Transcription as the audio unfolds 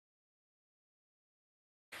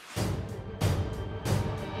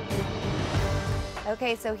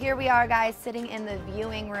Okay, so here we are, guys, sitting in the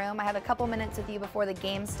viewing room. I have a couple minutes with you before the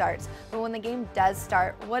game starts. But when the game does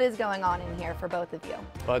start, what is going on in here for both of you?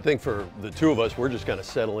 Well, I think for the two of us, we're just kind of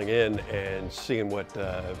settling in and seeing what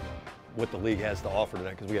the league has to offer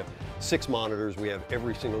tonight, because we have 6 monitors. We have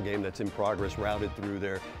every single game that's in progress routed through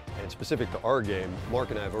there. And specific to our game,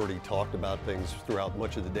 Mark and I have already talked about things throughout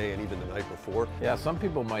much of the day and even the night before. Yeah, some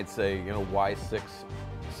people might say, you know, why six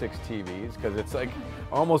TVs? Because it's like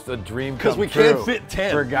almost a dream come true. Because we can't fit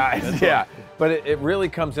 10 for guys. Yeah, but it really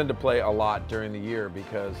comes into play a lot during the year,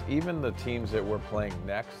 because even the teams that we're playing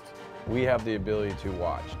next, we have the ability to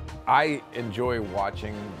watch. I enjoy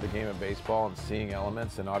watching the game of baseball and seeing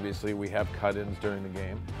elements, and obviously we have cut-ins during the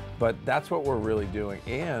game, but that's what we're really doing.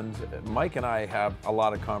 And Mike and I have a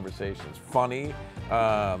lot of conversations, funny,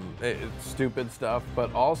 stupid stuff,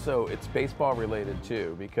 but also it's baseball related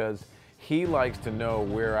too, because he likes to know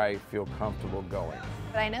where I feel comfortable going.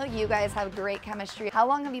 But I know you guys have great chemistry. How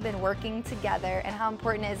long have you been working together, and how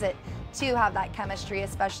important is it to have that chemistry,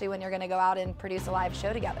 especially when you're going to go out and produce a live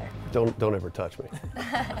show together? Don't ever touch me.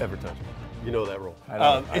 Ever touch me. You know that rule.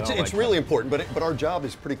 It's really important, but our job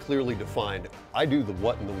is pretty clearly defined. I do the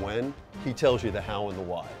what and the when. He tells you the how and the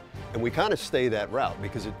why. And we kind of stay that route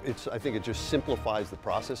because I think it just simplifies the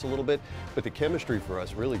process a little bit. But the chemistry for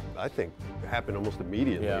us really, I think, happened almost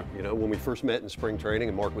immediately. Yeah. You know, when we first met in spring training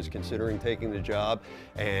and Mark was considering taking the job,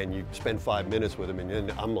 and you spend 5 minutes with him, and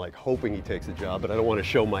then I'm like hoping he takes the job, but I don't want to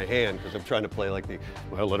show my hand because I'm trying to play like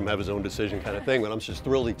well, let him have his own decision kind of thing. But I'm just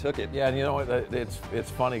thrilled he took it. Yeah, and you know what?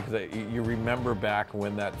 It's funny because you remember back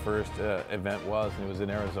when that first event was, and it was in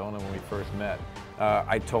Arizona when we first met.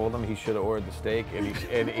 I told him he should have ordered the steak,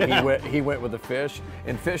 and he went with the fish.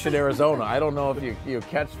 And fish in Arizona, I don't know if you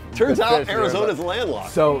catch. Turns out fish Arizona's there,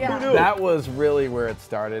 landlocked. So yeah. that was really where it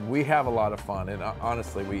started. We have a lot of fun, and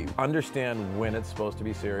honestly, we understand when it's supposed to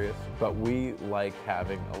be serious, but we like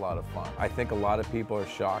having a lot of fun. I think a lot of people are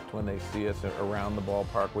shocked when they see us around the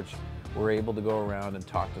ballpark, which we're able to go around and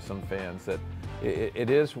talk to some fans, that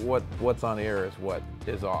it is what's on air is what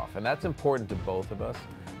is off, and that's important to both of us.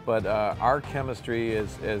 But our chemistry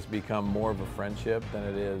has become more of a friendship than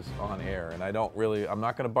it is on air. And I'm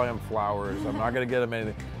not going to buy him flowers, I'm not going to get him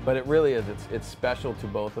anything, but it really is, it's special to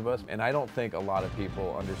both of us. And I don't think a lot of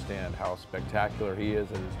people understand how spectacular he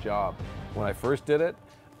is at his job. When I first did it,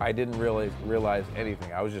 I didn't realize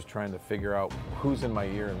anything. I was just trying to figure out who's in my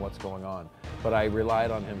ear and what's going on. But I relied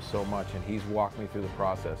on him so much, and he's walked me through the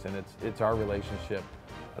process, and it's our relationship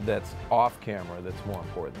that's off camera that's more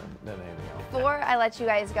important than anything else. Before I let you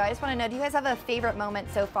guys go, I just want to know, do you guys have a favorite moment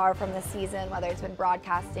so far from the season, whether it's been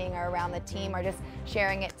broadcasting or around the team or just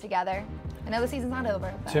sharing it together? I know the season's not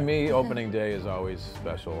over. But. To me, opening day is always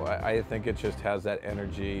special. I think it just has that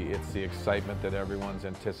energy. It's the excitement that everyone's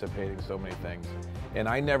anticipating so many things. And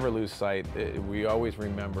I never lose sight. We always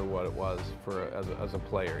remember what it was as a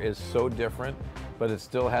player. It's so different, but it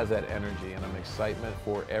still has that energy and an excitement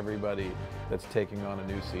for everybody that's taking on a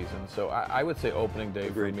new season. So I would say opening day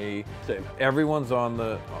for me. Same. Everyone's on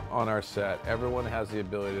our set. Everyone has the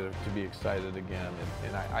ability to be excited again,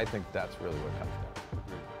 and I think that's really what comes down.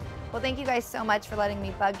 Well, thank you guys so much for letting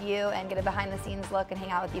me bug you and get a behind-the-scenes look and hang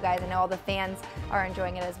out with you guys. I know all the fans are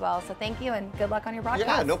enjoying it as well. So thank you, and good luck on your broadcast.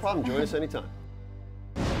 Yeah, no problem. Join us anytime.